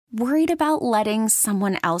Worried about letting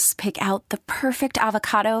someone else pick out the perfect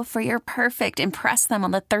avocado for your perfect impress them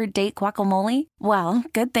on the third date guacamole? Well,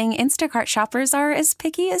 good thing Instacart shoppers are as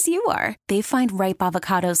picky as you are. They find ripe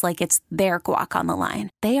avocados like it's their guac on the line.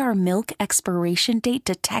 They are milk expiration date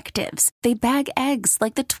detectives. They bag eggs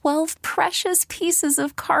like the 12 precious pieces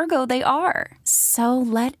of cargo they are. So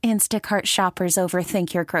let Instacart shoppers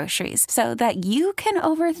overthink your groceries so that you can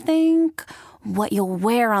overthink what you'll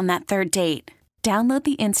wear on that third date. Download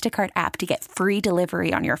the Instacart app to get free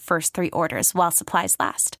delivery on your first 3 orders while supplies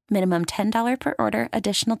last. Minimum $10 per order.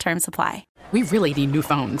 Additional terms apply. We really need new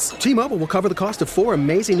phones. T-Mobile will cover the cost of 4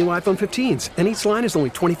 amazing new iPhone 15s, and each line is only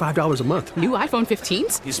 $25 a month. New iPhone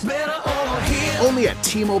 15s? It's better over here. Only at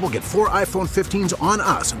T-Mobile, get 4 iPhone 15s on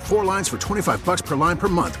us and 4 lines for $25 per line per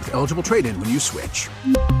month with eligible trade-in when you switch.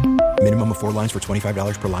 Minimum of 4 lines for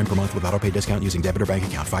 $25 per line per month with autopay discount using debit or bank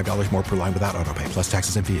account. $5 more per line without autopay, plus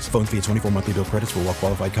taxes and fees. Phone fee at 24 monthly bill credits for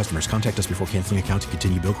well-qualified customers. Contact us before canceling account to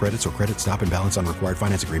continue bill credits or credit stop and balance on required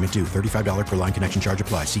finance agreement due. $35 per line connection charge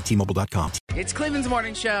applies. See T-Mobile.com. It's Cleveland's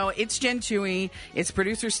Morning Show. It's Jen Toohey. It's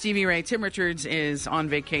producer Stevie Ray. Tim Richards is on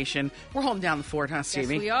vacation. We're holding down the fort, huh,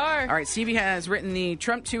 Stevie? Yes, we are. All right, Stevie has written the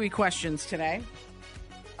Trump Toohey questions today.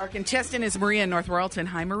 Our contestant is Maria in North Royalton.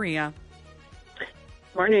 Hi, Maria.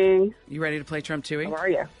 Morning. You ready to play Trump Toohey? How are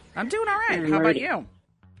you? I'm doing all right. I'm How ready. about you?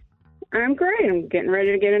 I'm great. I'm getting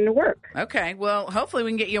ready to get into work. Okay. Well, hopefully we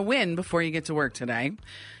can get you a win before you get to work today.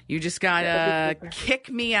 You just got to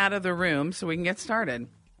kick me out of the room so we can get started.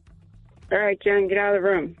 All right, Jen, get out of the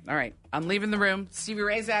room. All right. I'm leaving the room. Stevie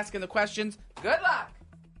Ray's asking the questions. Good luck.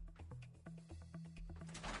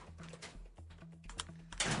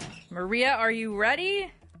 Maria, are you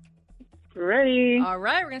ready? Ready. All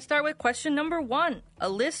right, we're going to start with question number 1. A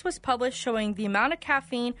list was published showing the amount of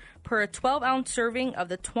caffeine per a 12-ounce serving of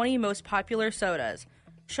the 20 most popular sodas.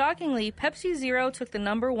 Shockingly, Pepsi Zero took the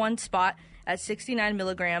number 1 spot at 69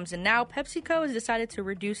 milligrams, and now PepsiCo has decided to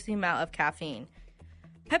reduce the amount of caffeine.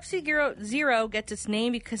 Pepsi Zero gets its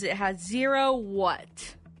name because it has zero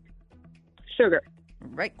what? Sugar.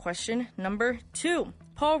 Right, question number 2.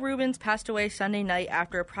 Paul Rubens passed away Sunday night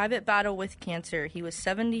after a private battle with cancer. He was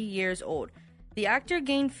 70 years old. The actor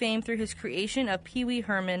gained fame through his creation of Pee-wee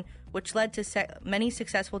Herman, which led to many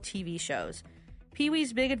successful TV shows.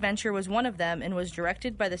 Pee-wee's Big Adventure was one of them and was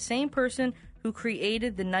directed by the same person who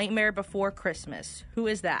created The Nightmare Before Christmas. Who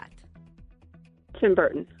is that? Tim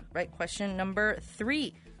Burton. Right, question number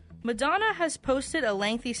 3. Madonna has posted a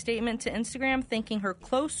lengthy statement to Instagram thanking her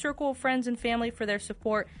close circle of friends and family for their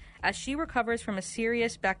support as she recovers from a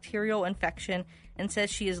serious bacterial infection and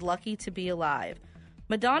says she is lucky to be alive.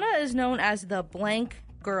 Madonna is known as the blank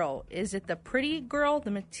girl. Is it the pretty girl,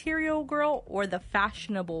 the material girl, or the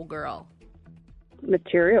fashionable girl?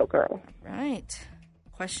 Material girl. Right.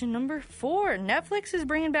 Question number 4. Netflix is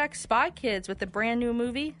bringing back Spy Kids with a brand new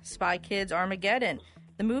movie, Spy Kids Armageddon.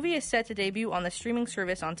 The movie is set to debut on the streaming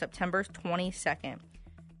service on September 22nd.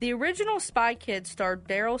 The original Spy Kids starred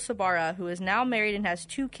Daryl Sabara, who is now married and has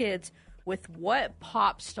 2 kids, with what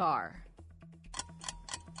pop star?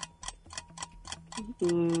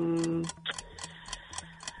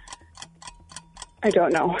 I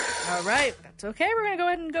don't know. All right, that's okay. We're going to go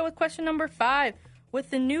ahead and go with question number 5. With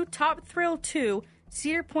the new Top Thrill 2,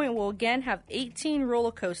 Cedar Point will again have 18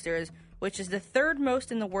 roller coasters, which is the 3rd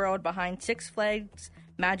most in the world behind Six Flags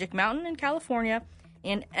Magic Mountain in California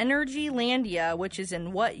and Energylandia, which is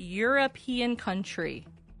in what European country?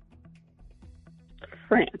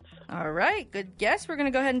 France. All right, good guess. We're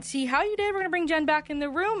going to go ahead and see how you did. We're going to bring Jen back in the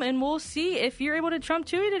room, and we'll see if you're able to trump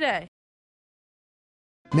Toohey today.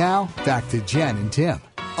 Now, back to Jen and Tim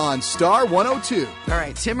on Star 102. All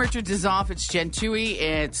right, Tim Richards is off. It's Jen Toohey.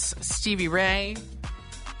 It's Stevie Ray.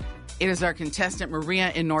 It is our contestant,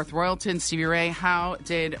 Maria in North Royalton. Stevie Ray, how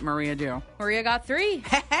did Maria do? Maria got 3.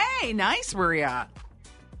 Hey, nice, Maria.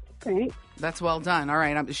 Thanks. That's well done. All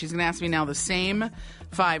right, she's going to ask me now the same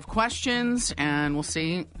 5 questions, and we'll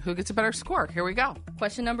see who gets a better score. Here we go.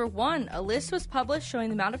 Question number 1. A list was published showing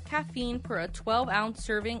the amount of caffeine per a 12-ounce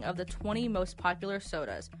serving of the 20 most popular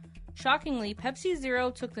sodas. Shockingly, Pepsi Zero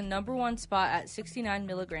took the number 1 spot at 69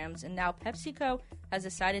 milligrams, and now PepsiCo has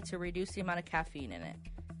decided to reduce the amount of caffeine in it.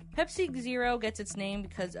 Pepsi Zero gets its name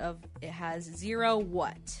because of it has zero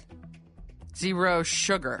what? Zero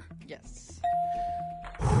sugar. Yes.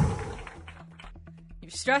 You're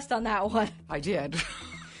stressed on that one. I did.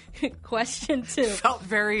 Question 2. Felt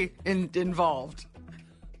very involved.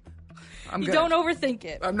 You don't overthink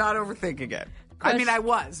it. I'm not overthinking it. I mean, I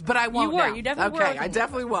was, but I won't You were. now. You definitely were. Okay, I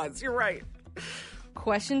definitely was. You're right.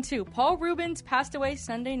 Question 2. Paul Rubens passed away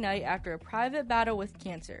Sunday night after a private battle with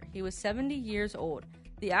cancer. He was 70 years old.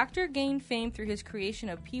 The actor gained fame through his creation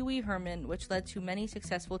of Pee-wee Herman, which led to many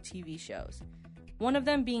successful TV shows. One of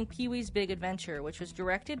them being Pee-wee's Big Adventure, which was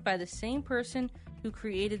directed by the same person who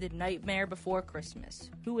created The Nightmare Before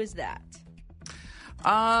Christmas. Who is that?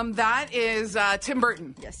 That is Tim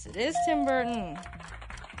Burton. Yes, it is Tim Burton.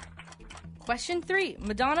 Question 3.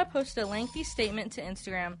 Madonna posted a lengthy statement to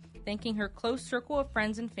Instagram thanking her close circle of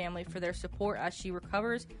friends and family for their support as she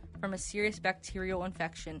recovers from a serious bacterial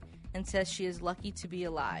infection and says she is lucky to be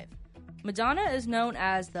alive. Madonna is known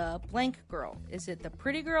as the blank girl. Is it the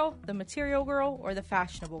pretty girl, the material girl, or the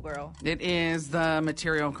fashionable girl? It is the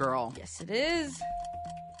material girl. Yes, it is.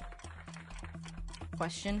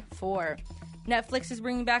 Question 4. Netflix is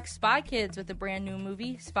bringing back Spy Kids with a brand new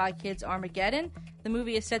movie, Spy Kids Armageddon. The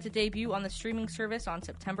movie is set to debut on the streaming service on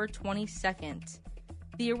September 22nd.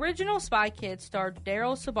 The original Spy Kids starred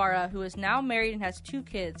Daryl Sabara, who is now married and has 2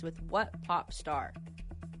 kids with what pop star?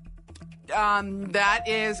 That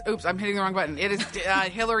is... Oops, I'm hitting the wrong button. It is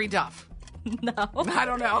Hillary Duff. No. I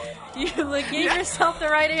don't know. You gave yourself the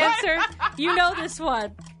right answer. You know this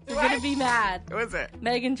one. You're going to be mad. Who is it?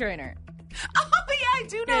 Meghan Trainor. Oh, yeah, I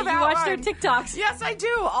do know that you watch one. their TikToks. Yes, I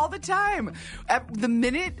do, all the time. The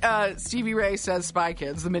minute Stevie Ray says Spy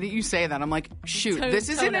Kids, the minute you say that, I'm like, shoot, this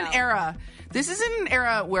is in an era... This is in an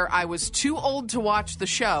era where I was too old to watch the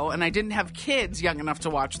show, and I didn't have kids young enough to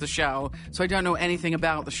watch the show, so I don't know anything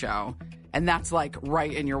about the show. And that's, like,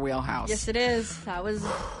 right in your wheelhouse. Yes, it is. That was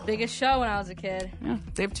the biggest show when I was a kid. Yeah,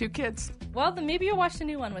 they have 2 kids. Well, then maybe you'll watch the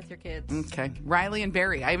new one with your kids. Okay. Riley and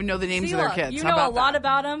Barry. I even know the names of their kids. You How know about a lot that?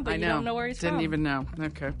 about him, but I you don't know where he's Didn't from. even know.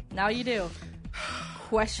 Okay. Now you do.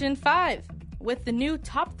 Question 5. With the new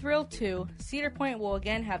Top Thrill 2, Cedar Point will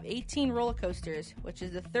again have 18 roller coasters, which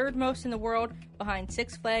is the 3rd most in the world behind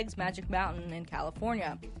Six Flags Magic Mountain in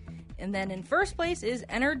California. And then in first place is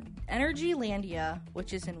Energylandia,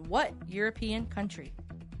 which is in what European country?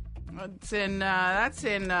 That's in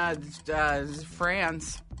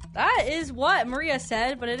France. That is what Maria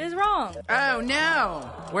said, but it is wrong. Oh,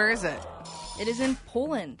 no. Where is it? It is in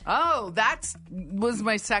Poland. Oh, that was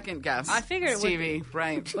my second guess. I figured it would Stevie,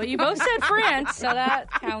 right. Well, you both said France, so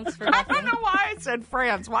that counts for nothing. I don't know why I said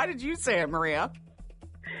France. Why did you say it, Maria?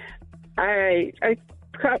 I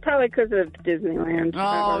probably because of Disneyland.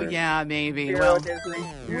 Oh, yeah, maybe. Zero Well,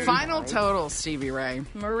 Disney. final total, Stevie Ray.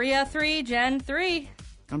 Maria 3, Jen 3.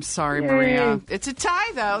 I'm sorry, Yay. Maria. It's a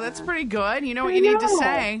tie, though. That's pretty good. You know what you need to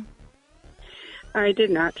say. I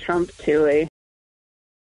did not trump Toohey.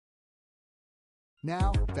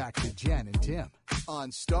 Now, back to Jen and Tim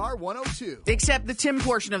on Star 102. Except the Tim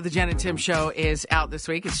portion of the Jen and Tim show is out this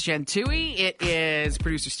week. It's Jen Toohey. It is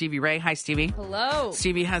producer Stevie Ray. Hi, Stevie. Hello.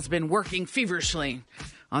 Stevie has been working feverishly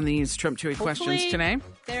on these Trump Toohey questions today.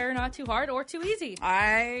 They're not too hard or too easy.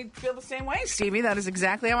 I feel the same way, Stevie. That is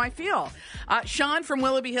exactly how I feel. Sean from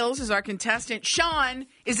Willoughby Hills is our contestant. Sean,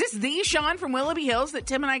 is this the Sean from Willoughby Hills that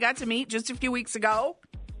Tim and I got to meet just a few weeks ago?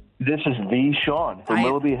 This is the Sean from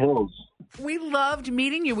Willoughby Hills. We loved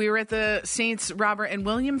meeting you. We were at the Saints Robert and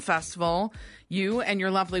William Festival, you and your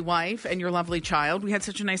lovely wife and your lovely child. We had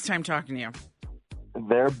such a nice time talking to you.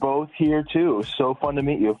 They're both here, too. So fun to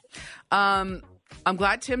meet you. I'm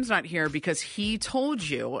glad Tim's not here because he told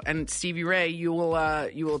you, and Stevie Ray, you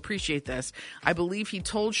will appreciate this. I believe he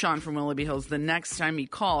told Sean from Willoughby Hills the next time he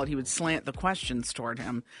called, he would slant the questions toward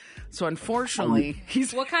him. So unfortunately,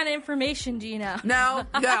 he's... What kind of information do you know? No.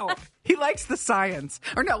 He likes the science.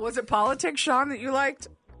 Or no, was it politics, Sean, that you liked?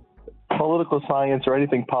 Political science or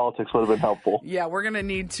anything politics would have been helpful. Yeah, we're going to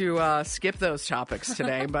need to skip those topics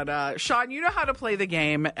today. But Sean, you know how to play the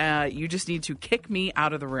game. You just need to kick me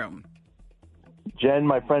out of the room. Jen,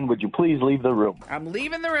 my friend, would you please leave the room? I'm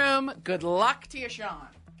leaving the room. Good luck to you, Sean.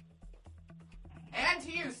 And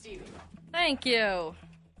to you, Stevie. Thank you.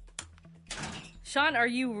 Sean, are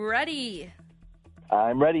you ready?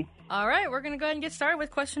 I'm ready. All right, we're going to go ahead and get started with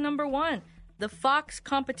question number 1. The Fox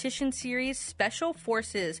competition series Special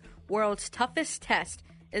Forces World's Toughest Test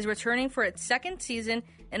is returning for its 2nd season,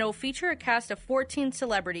 and it will feature a cast of 14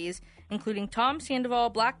 celebrities, including Tom Sandoval,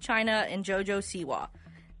 Black China, and JoJo Siwa.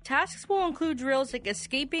 Tasks will include drills like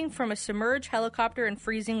escaping from a submerged helicopter in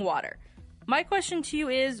freezing water. My question to you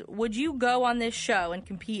is, would you go on this show and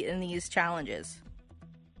compete in these challenges?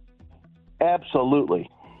 Absolutely.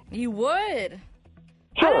 You would?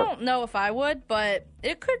 Sure. I don't know if I would, but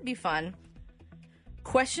it could be fun.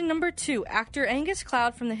 Question number 2. Actor Angus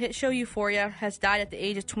Cloud from the hit show Euphoria has died at the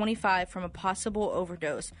age of 25 from a possible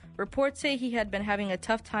overdose. Reports say he had been having a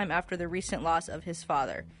tough time after the recent loss of his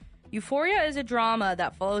father. Euphoria is a drama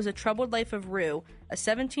that follows the troubled life of Rue, a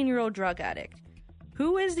 17-year-old drug addict.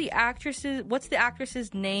 What's the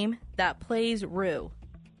actress's name that plays Rue?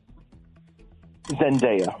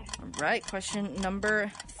 Zendaya. All right, question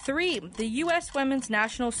number 3. The U.S. women's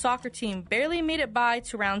national soccer team barely made it by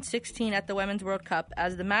to round 16 at the Women's World Cup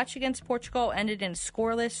as the match against Portugal ended in a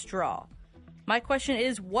scoreless draw. My question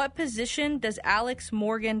is, what position does Alex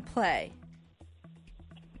Morgan play?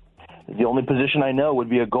 The only position I know would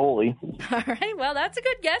be a goalie. All right, well, that's a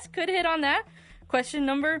good guess. Could hit on that. Question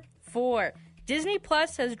number 4. Disney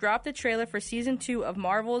Plus has dropped the trailer for Season 2 of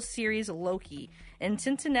Marvel's series Loki. In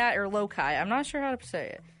Cincinnati, or Loki, I'm not sure how to say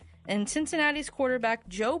it. And Cincinnati's quarterback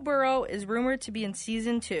Joe Burrow is rumored to be in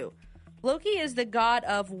Season 2. Loki is the god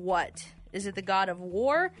of what? Is it the god of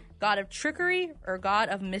war, god of trickery, or god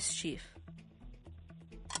of mischief?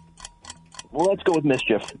 Well, let's go with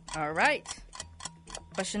mischief. All right.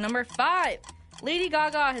 Question number 5. Lady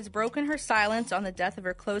Gaga has broken her silence on the death of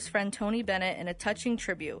her close friend Tony Bennett in a touching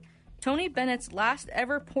tribute. Tony Bennett's last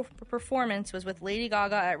ever performance was with Lady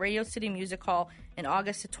Gaga at Radio City Music Hall in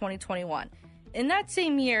August of 2021. In that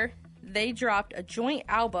same year, they dropped a joint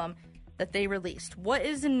album that they released. What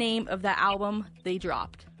is the name of the album they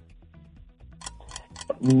dropped?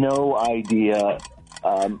 No idea.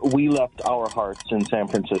 We left our hearts in San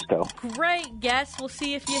Francisco. Great guess. We'll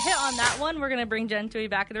see if you hit on that one. We're going to bring Jen Toohey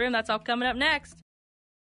back in the room. That's all coming up next.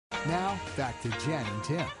 Now, back to Jen and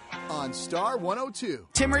Tim on Star 102.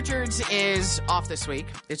 Tim Richards is off this week.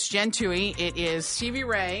 It's Jen Toohey. It is Stevie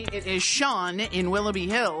Ray. It is Sean in Willoughby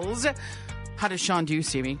Hills. How does Sean do,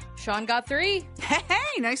 Stevie? Sean got 3.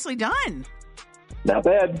 Hey, nicely done. Not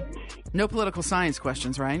bad. No political science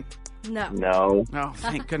questions, right? No. No. Oh,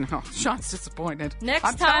 thank goodness. Oh, Sean's disappointed.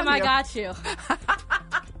 Next time I got you.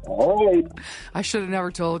 All right. I should have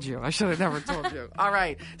never told you. All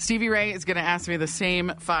right. Stevie Ray is going to ask me the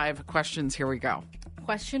same 5 questions. Here we go.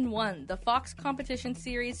 Question 1. The Fox competition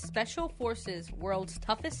series Special Forces World's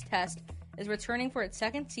Toughest Test is returning for its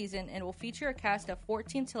 2nd season and will feature a cast of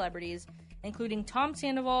 14 celebrities, including Tom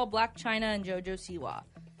Sandoval, Blac Chyna, and JoJo Siwa.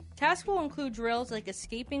 Tasks will include drills like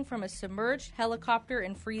escaping from a submerged helicopter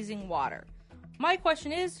in freezing water. My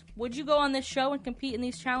question is, would you go on this show and compete in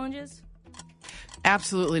these challenges?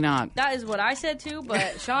 Absolutely not. That is what I said too,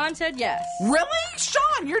 but Sean said yes. Really?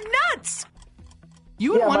 Sean, you're nuts.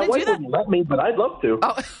 You would want to do that? My wife wouldn't let me, but I'd love to.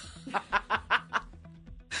 Oh.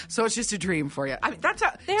 So it's just a dream for you. I mean, that's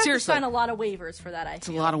they have seriously. to sign a lot of waivers for that, It's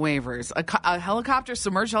a lot of waivers. A helicopter,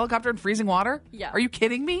 submerged helicopter in freezing water? Yeah. Are you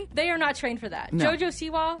kidding me? They are not trained for that. No. JoJo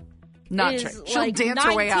Siwa Not is trained. She'll like dance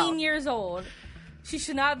her way out. 19 years old. She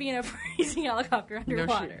should not be in a freezing helicopter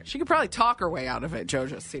underwater. No, she could probably talk her way out of it,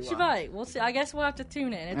 JoJo Siwa. She might. We'll see. I guess we'll have to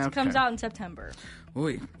tune in. It comes out in September.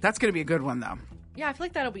 Ooh, that's going to be a good one, though. Yeah, I feel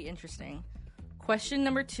like that'll be interesting. Question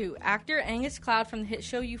number 2. Actor Angus Cloud from the hit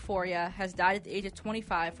show Euphoria has died at the age of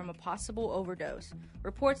 25 from a possible overdose.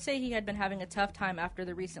 Reports say he had been having a tough time after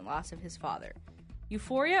the recent loss of his father.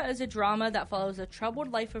 Euphoria is a drama that follows the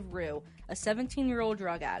troubled life of Rue, a 17-year-old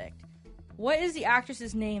drug addict. What is the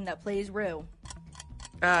actress's name that plays Rue?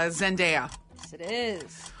 Zendaya. Yes, it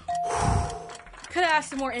is. Could have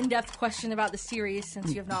asked a more in-depth question about the series since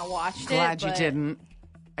you have not watched Glad it. you didn't.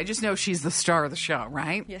 I just know she's the star of the show,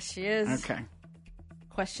 right? Yes, she is. Okay.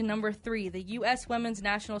 Question number 3. The U.S. women's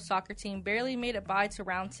national soccer team barely made it by to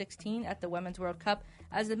round 16 at the Women's World Cup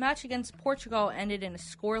as the match against Portugal ended in a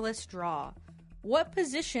scoreless draw. What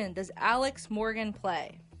position does Alex Morgan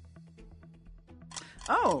play?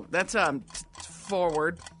 Oh, that's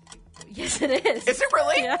forward. Yes, it is. Is it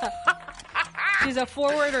really? Yeah. She's a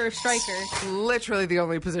forward or a striker. Literally the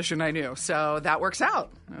only position I knew, so that works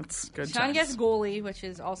out. That's good. Sean guessed goalie, which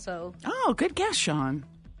is also... Oh, good guess, Sean.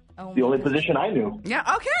 The only position I knew. Yeah,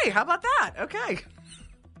 okay. How about that? Okay.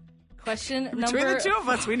 Question number... Between the two of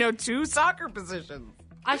us, we know 2 soccer positions.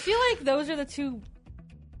 I feel like those are the 2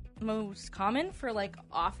 most common for, like,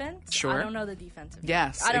 offense. Sure. I don't know the defensive.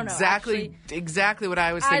 Yes, I don't exactly, know. exactly what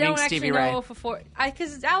I was thinking, I don't Stevie actually Ray. know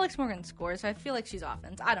because Alex Morgan scores, so I feel like she's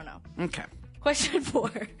offense. I don't know. Okay. Question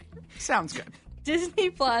 4. Sounds good. Disney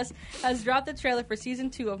Plus has dropped the trailer for Season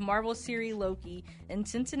 2 of Marvel's series Loki, and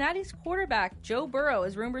Cincinnati's quarterback Joe Burrow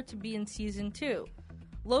is rumored to be in Season 2.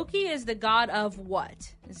 Loki is the god of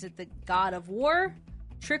what? Is it the god of war,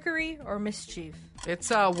 trickery, or mischief? It's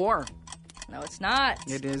war. No, it's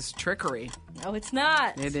not. It is trickery. No, it's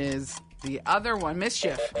not. It is the other one,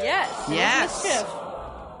 mischief. Yes. Yes. Mischief.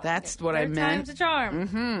 That's what I Third meant. time's a charm.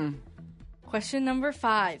 Mm-hmm. Question number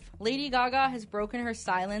 5. Lady Gaga has broken her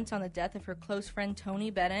silence on the death of her close friend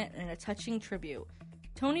Tony Bennett in a touching tribute.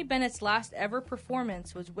 Tony Bennett's last ever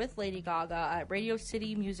performance was with Lady Gaga at Radio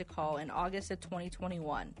City Music Hall in August of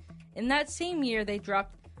 2021. In that same year, they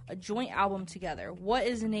dropped a joint album together. What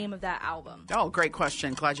is the name of that album? Oh, great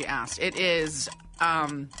question. Glad you asked. It is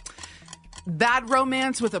Bad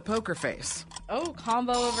Romance with a Poker Face. Oh,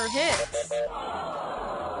 combo over hits.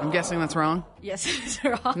 I'm guessing that's wrong. Yes, it's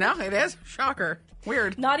wrong. No, it is. Shocker.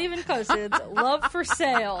 Weird. Not even close. It's Love for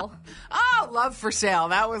Sale. Oh, Love for Sale.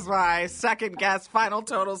 That was my second guess. Final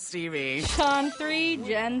total, Stevie. Sean 3,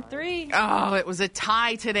 Jen 3. Oh, it was a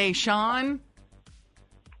tie today, Sean.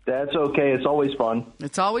 That's okay. It's always fun.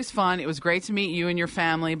 It's always fun. It was great to meet you and your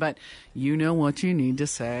family, but you know what you need to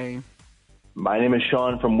say. My name is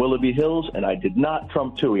Sean from Willoughby Hills, and I did not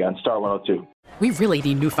trump Toohey on Star 102. We really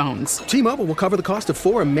need new phones. T-Mobile will cover the cost of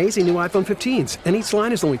 4 amazing new iPhone 15s, and each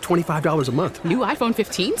line is only $25 a month. New iPhone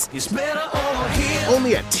 15s? It's better over here.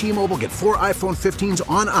 Only at T-Mobile, get 4 iPhone 15s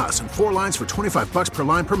on us and 4 lines for $25 per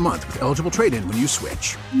line per month with eligible trade-in when you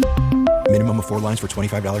switch. Minimum of 4 lines for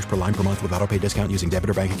 $25 per line per month with autopay discount using debit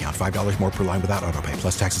or bank account. $5 more per line without autopay,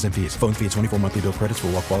 plus taxes and fees. Phone fee at 24 monthly bill credits for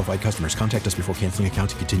well-qualified customers. Contact us before canceling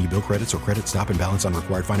account to continue bill credits or credit stop and balance on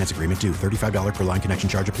required finance agreement due. $35 per line connection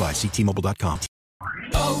charge applies. See T-Mobile.com.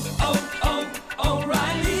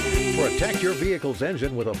 O'Reilly. Protect your vehicle's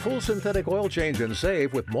engine with a full synthetic oil change and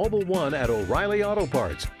save with Mobile One at O'Reilly Auto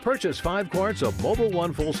Parts. Purchase 5 quarts of Mobile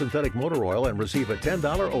One full synthetic motor oil and receive a $10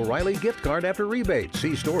 O'Reilly gift card after rebate.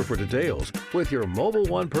 See store for details. With your Mobile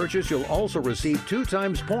One purchase, you'll also receive 2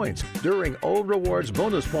 times points during O Rewards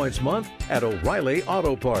Bonus Points Month at O'Reilly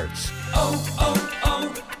Auto Parts.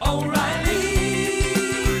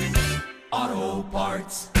 O'Reilly Auto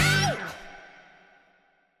Parts.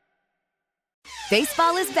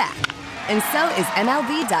 Baseball is back, and so is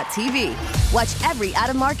MLB.tv. Watch every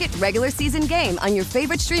out-of-market, regular season game on your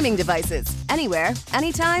favorite streaming devices, anywhere,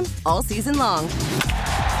 anytime, all season long.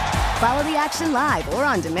 Follow the action live or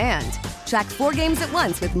on demand. Track 4 games at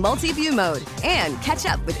once with multi-view mode and catch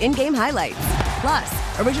up with in-game highlights.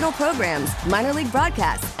 Plus, original programs, minor league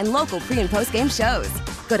broadcasts, and local pre- and post-game shows.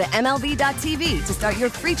 Go to MLB.tv to start your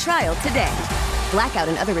free trial today. Blackout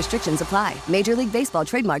and other restrictions apply. Major League Baseball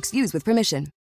trademarks used with permission.